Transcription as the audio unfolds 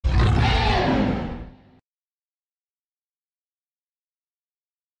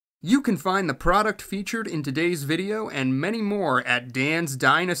You can find the product featured in today's video and many more at Dan's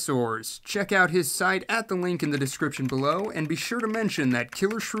Dinosaurs. Check out his site at the link in the description below, and be sure to mention that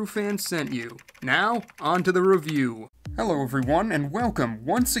Killer Shrew Fan sent you. Now, on to the review. Hello everyone, and welcome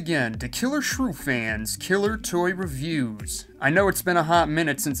once again to Killer Shrew Fan's Killer Toy Reviews. I know it's been a hot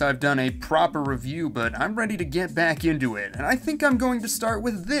minute since I've done a proper review, but I'm ready to get back into it, and I think I'm going to start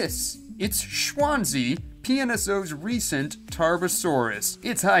with this. It's Chuanzi, PNSO's recent Tarbosaurus.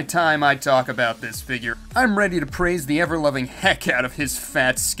 It's high time I talk about this figure. I'm ready to praise the ever-loving heck out of his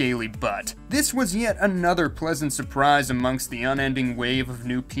fat, scaly butt. This was yet another pleasant surprise amongst the unending wave of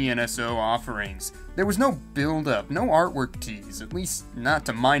new PNSO offerings. There was no build-up, no artwork tease, at least not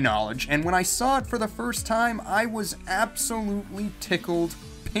to my knowledge, and when I saw it for the first time, I was absolutely tickled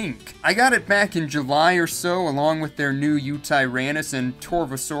pink. I got it back in July or so, along with their new Tyrannus and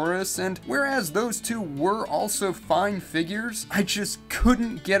Tarbosaurus, and whereas those two were also fine figures, I just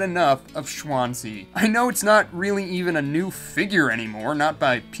couldn't get enough of Chuanzi. I know it's not really even a new figure anymore, not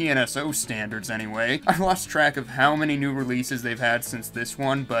by PNSO standards anyway. I've lost track of how many new releases they've had since this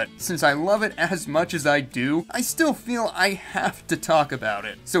one, but since I love it as much as I do, I still feel I have to talk about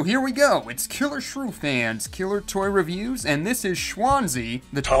it. So here we go, it's Killer Shrew Fan's Killer Toy Reviews, and this is Chuanzi,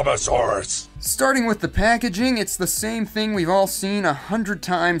 the Tarbosaurus. Starting with the packaging, it's the same thing we've all seen 100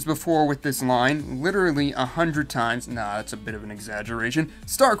 times before with this line. Literally 100 times. Nah, that's a bit of an exaggeration.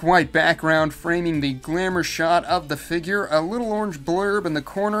 Stark white background framing the glamour shot of the figure, a little orange blurb in the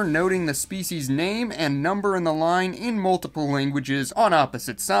corner noting the species name and number in the line in multiple languages on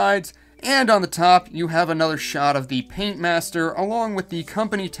opposite sides. And on the top, you have another shot of the Paintmaster along with the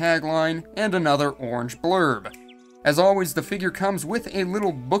company tagline and another orange blurb. As always, the figure comes with a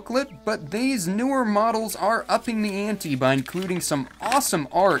little booklet, but these newer models are upping the ante by including some awesome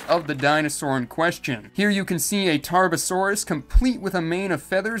art of the dinosaur in question. Here you can see a Tarbosaurus complete with a mane of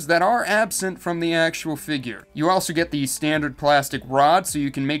feathers that are absent from the actual figure. You also get the standard plastic rod so you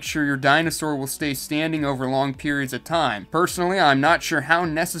can make sure your dinosaur will stay standing over long periods of time. Personally, I'm not sure how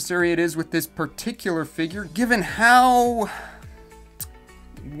necessary it is with this particular figure, given how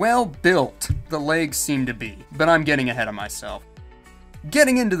well built the legs seem to be, but I'm getting ahead of myself.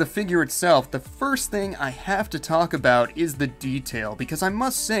 Getting into the figure itself, the first thing I have to talk about is the detail, because I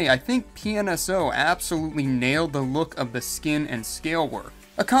must say I think PNSO absolutely nailed the look of the skin and scale work.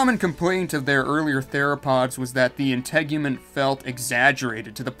 A common complaint of their earlier theropods was that the integument felt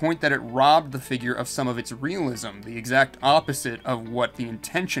exaggerated to the point that it robbed the figure of some of its realism, the exact opposite of what the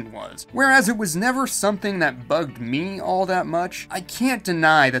intention was. Whereas it was never something that bugged me all that much, I can't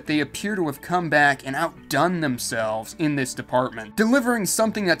deny that they appear to have come back and outdone themselves in this department, delivering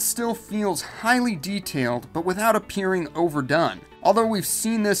something that still feels highly detailed but without appearing overdone. Although we've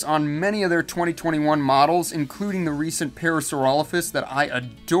seen this on many of their 2021 models, including the recent Parasaurolophus that I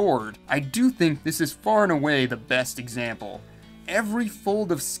adored, I do think this is far and away the best example. Every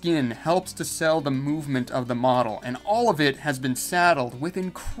fold of skin helps to sell the movement of the model, and all of it has been saddled with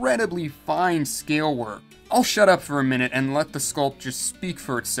incredibly fine scale work. I'll shut up for a minute and let the sculpt just speak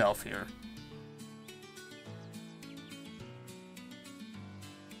for itself here.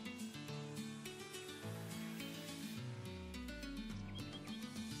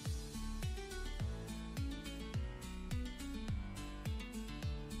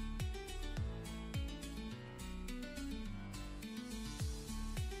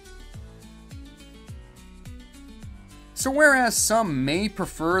 So whereas some may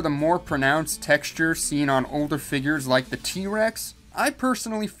prefer the more pronounced texture seen on older figures like the T-Rex, I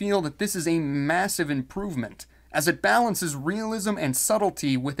personally feel that this is a massive improvement, as it balances realism and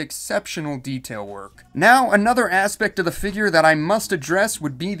subtlety with exceptional detail work. Now, another aspect of the figure that I must address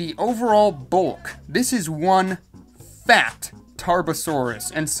would be the overall bulk. This is one fat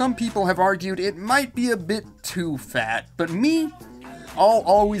Tarbosaurus, and some people have argued it might be a bit too fat, but me, I'll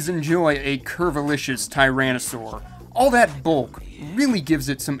always enjoy a curvilicious Tyrannosaur. All that bulk really gives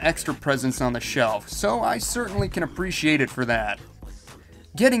it some extra presence on the shelf, so I certainly can appreciate it for that.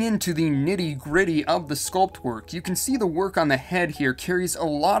 Getting into the nitty-gritty of the sculpt work, you can see the work on the head here carries a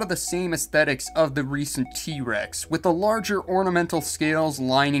lot of the same aesthetics of the recent T-Rex, with the larger ornamental scales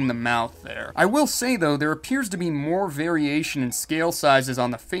lining the mouth there. I will say though, there appears to be more variation in scale sizes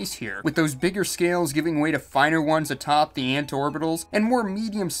on the face here, with those bigger scales giving way to finer ones atop the anteorbitals, and more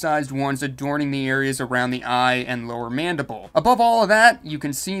medium-sized ones adorning the areas around the eye and lower mandible. Above all of that, you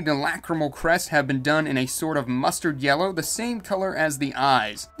can see the lacrimal crests have been done in a sort of mustard yellow, the same color as the eye.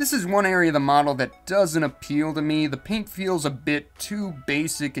 This is one area of the model that doesn't appeal to me. The paint feels a bit too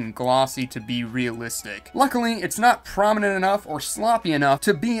basic and glossy to be realistic. Luckily, it's not prominent enough or sloppy enough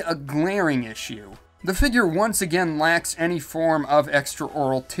to be a glaring issue. The figure once again lacks any form of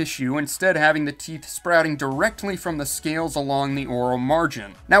extraoral tissue, instead having the teeth sprouting directly from the scales along the oral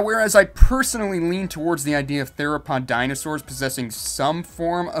margin. Now, whereas I personally lean towards the idea of theropod dinosaurs possessing some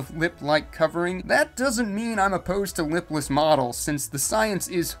form of lip-like covering, that doesn't mean I'm opposed to lipless models, since the science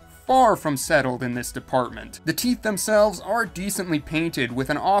is far from settled in this department. The teeth themselves are decently painted with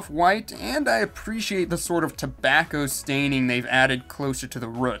an off-white, and I appreciate the sort of tobacco staining they've added closer to the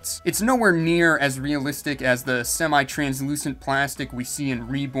roots. It's nowhere near as realistic as the semi-translucent plastic we see in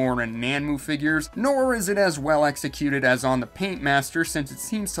Reborn and Nanmu figures, nor is it as well executed as on the Paintmaster, since it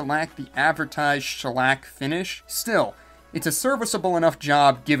seems to lack the advertised shellac finish. Still, it's a serviceable enough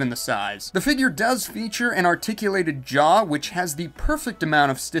job given the size. The figure does feature an articulated jaw, which has the perfect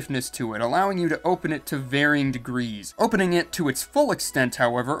amount of stiffness to it, allowing you to open it to varying degrees. Opening it to its full extent,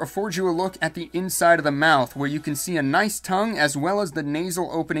 however, affords you a look at the inside of the mouth, where you can see a nice tongue as well as the nasal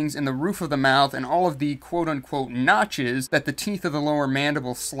openings in the roof of the mouth and all of the quote-unquote notches that the teeth of the lower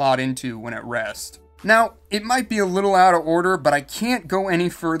mandible slot into when at rest. Now, it might be a little out of order, but I can't go any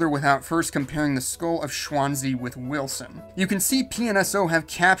further without first comparing the skull of Chuanzi with Wilson. You can see PNSO have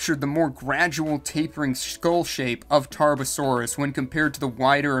captured the more gradual tapering skull shape of Tarbosaurus when compared to the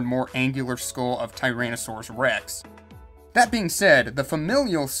wider and more angular skull of Tyrannosaurus rex. That being said, the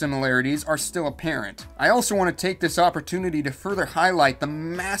familial similarities are still apparent. I also want to take this opportunity to further highlight the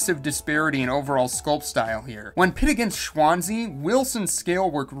massive disparity in overall sculpt style here. When pit against Chuanzi, Wilson's scale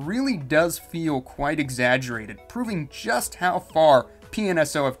work really does feel quite exaggerated, proving just how far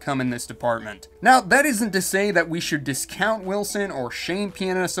PNSO have come in this department. Now, that isn't to say that we should discount Wilson or shame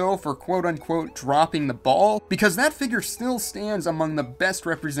PNSO for quote-unquote dropping the ball, because that figure still stands among the best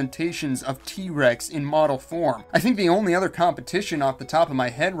representations of T-Rex in model form. I think the only other competition off the top of my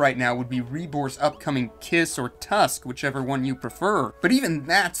head right now would be Rebor's upcoming Kiss or Tusk, whichever one you prefer, but even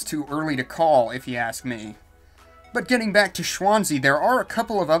that's too early to call if you ask me. But getting back to Chuanzi, there are a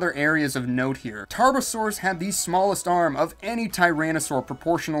couple of other areas of note here. Tarbosaurus had the smallest arm of any Tyrannosaur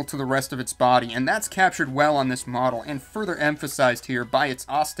proportional to the rest of its body, and that's captured well on this model and further emphasized here by its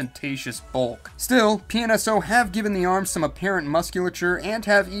ostentatious bulk. Still, PNSO have given the arm some apparent musculature and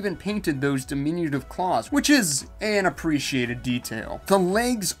have even painted those diminutive claws, which is an appreciated detail. The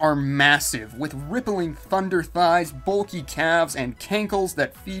legs are massive, with rippling thunder thighs, bulky calves, and cankles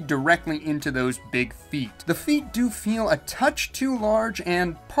that feed directly into those big feet. The feet do feel a touch too large,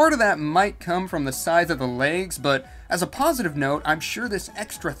 and part of that might come from the size of the legs, but as a positive note, I'm sure this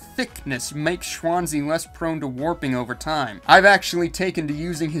extra thickness makes Chuanzi less prone to warping over time. I've actually taken to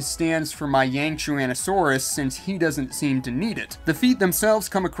using his stands for my Chuanzosaurus since he doesn't seem to need it. The feet themselves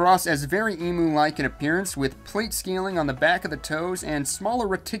come across as very emu-like in appearance, with plate scaling on the back of the toes and smaller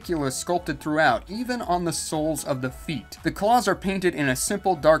reticula sculpted throughout, even on the soles of the feet. The claws are painted in a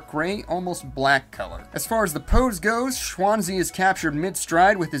simple dark gray, almost black color. As far as the pose goes, Chuanzi is captured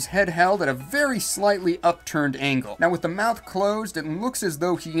mid-stride with his head held at a very slightly upturned angle. Now, with the mouth closed, it looks as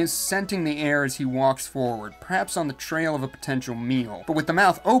though he is scenting the air as he walks forward, perhaps on the trail of a potential meal. But with the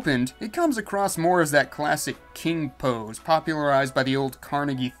mouth opened, it comes across more as that classic king pose, popularized by the old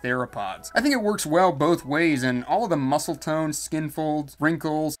Carnegie theropods. I think it works well both ways, and all of the muscle tones, skin folds,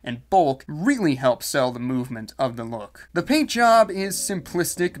 wrinkles, and bulk really help sell the movement of the look. The paint job is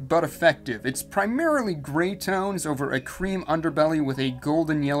simplistic but effective. It's primarily gray tones over a cream underbelly with a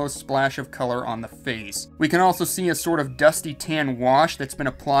golden yellow splash of color on the face. We can also see a sort of dusty tan wash that's been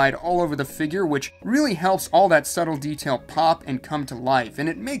applied all over the figure, which really helps all that subtle detail pop and come to life, and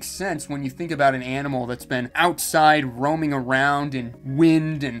it makes sense when you think about an animal that's been outside roaming around in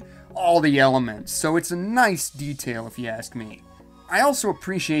wind and all the elements, so it's a nice detail if you ask me. I also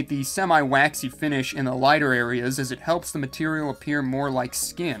appreciate the semi-waxy finish in the lighter areas, as it helps the material appear more like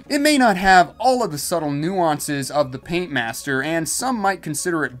skin. It may not have all of the subtle nuances of the Paintmaster, and some might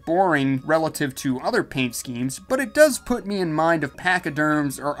consider it boring relative to other paint schemes, but it does put me in mind of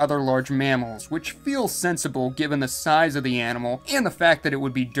pachyderms or other large mammals, which feels sensible given the size of the animal and the fact that it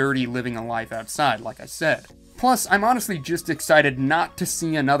would be dirty living a life outside, like I said. Plus, I'm honestly just excited not to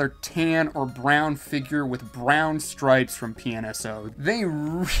see another tan or brown figure with brown stripes from PNSO. They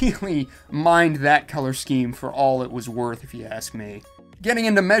really mined that color scheme for all it was worth, if you ask me. Getting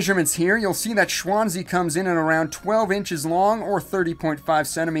into measurements here, you'll see that Chuanzi comes in at around 12 inches long, or 30.5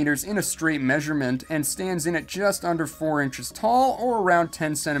 centimeters in a straight measurement, and stands in at just under 4 inches tall, or around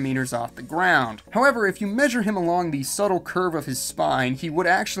 10 centimeters off the ground. However, if you measure him along the subtle curve of his spine, he would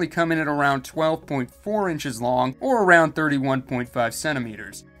actually come in at around 12.4 inches long, or around 31.5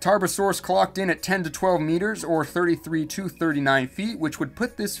 centimeters. Tarbosaurus clocked in at 10 to 12 meters or 33 to 39 feet, which would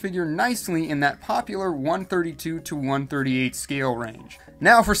put this figure nicely in that popular 132 to 138 scale range.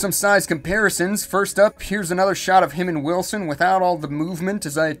 Now for some size comparisons. First up, here's another shot of him and Wilson without all the movement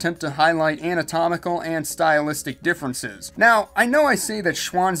as I attempt to highlight anatomical and stylistic differences. Now, I know I say that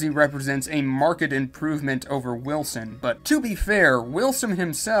Chuanzi represents a marked improvement over Wilson, but to be fair, Wilson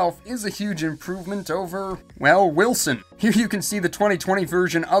himself is a huge improvement over, well, Wilson. Here you can see the 2020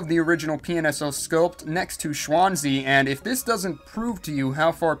 version of the original PNSO sculpt next to Chuanzi, and if this doesn't prove to you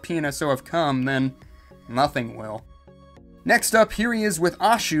how far PNSO have come, then nothing will. Next up, here he is with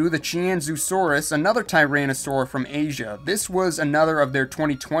Ashu, the Chuanzi, another Tyrannosaur from Asia. This was another of their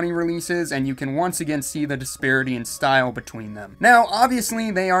 2020 releases, and you can once again see the disparity in style between them. Now, obviously,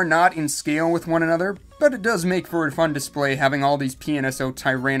 they are not in scale with one another, but it does make for a fun display having all these PNSO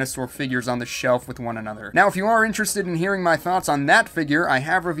Tyrannosaur figures on the shelf with one another. Now, if you are interested in hearing my thoughts on that figure, I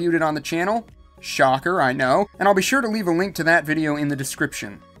have reviewed it on the channel. Shocker, I know, and I'll be sure to leave a link to that video in the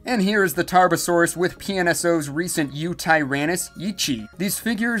description. And here is the Tarbosaurus with PNSO's recent Tyrannus Yichi. These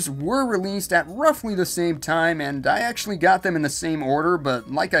figures were released at roughly the same time, and I actually got them in the same order, but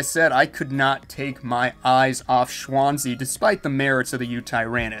like I said, I could not take my eyes off Chuanzi despite the merits of the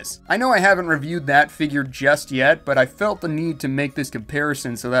Tyrannus. I know I haven't reviewed that figure just yet, but I felt the need to make this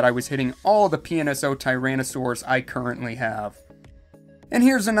comparison so that I was hitting all the PNSO Tyrannosaurs I currently have. And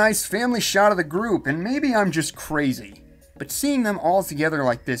here's a nice family shot of the group, and maybe I'm just crazy, but seeing them all together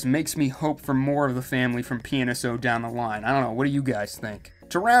like this makes me hope for more of the family from PNSO down the line. I don't know, what do you guys think?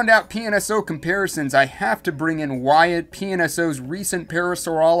 To round out PNSO comparisons, I have to bring in Wyatt, PNSO's recent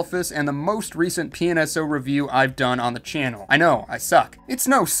Parasaurolophus, and the most recent PNSO review I've done on the channel. I know, I suck. It's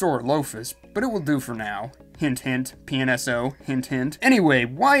no Saurolophus, but it will do for now. Hint hint, PNSO, hint hint. Anyway,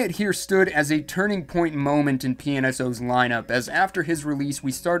 Wyatt here stood as a turning point moment in PNSO's lineup, as after his release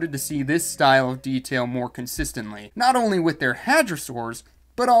we started to see this style of detail more consistently, not only with their hadrosaurs,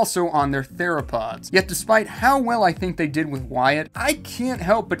 but also on their theropods. Yet despite how well I think they did with Wyatt, I can't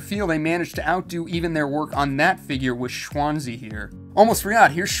help but feel they managed to outdo even their work on that figure with Chuanzi here. Almost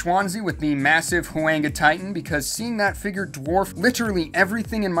forgot, here's Chuanzi with the massive Huanga Titan, because seeing that figure dwarf literally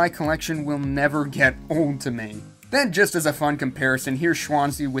everything in my collection will never get old to me. Then, just as a fun comparison, here's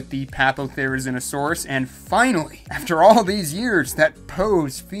Chuanzi with the Papotherozinosaurus, and finally, after all these years, that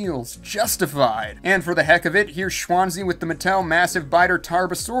pose feels justified. And for the heck of it, here's Chuanzi with the Mattel Massive Biter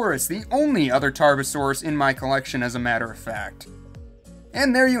Tarbosaurus, the only other Tarbosaurus in my collection as a matter of fact.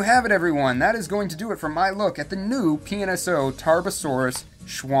 And there you have it, everyone. That is going to do it for my look at the new PNSO Tarbosaurus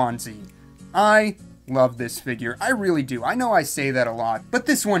Chuanzi. I love this figure. I really do. I know I say that a lot, but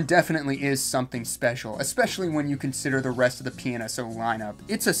this one definitely is something special, especially when you consider the rest of the PNSO lineup.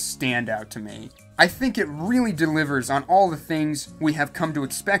 It's a standout to me. I think it really delivers on all the things we have come to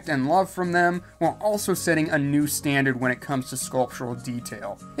expect and love from them, while also setting a new standard when it comes to sculptural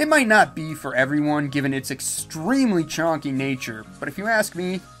detail. It might not be for everyone given its extremely chonky nature, but if you ask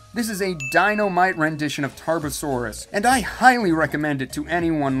me, this is a dynamite rendition of Tarbosaurus, and I highly recommend it to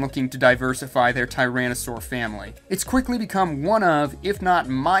anyone looking to diversify their Tyrannosaur family. It's quickly become one of, if not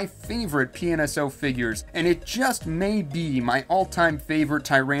my favorite PNSO figures, and it just may be my all-time favorite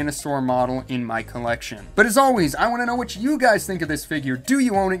Tyrannosaur model in my collection. But as always, I want to know what you guys think of this figure. Do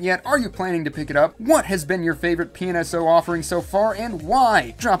you own it yet? Are you planning to pick it up? What has been your favorite PNSO offering so far, and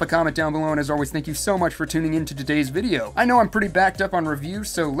why? Drop a comment down below, and as always, thank you so much for tuning in to today's video. I know I'm pretty backed up on reviews,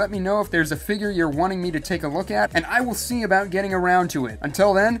 so let me know if there's a figure you're wanting me to take a look at, and I will see about getting around to it.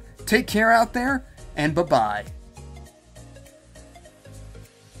 Until then, take care out there, and bye-bye.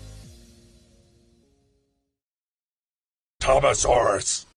 Tarbosaurus.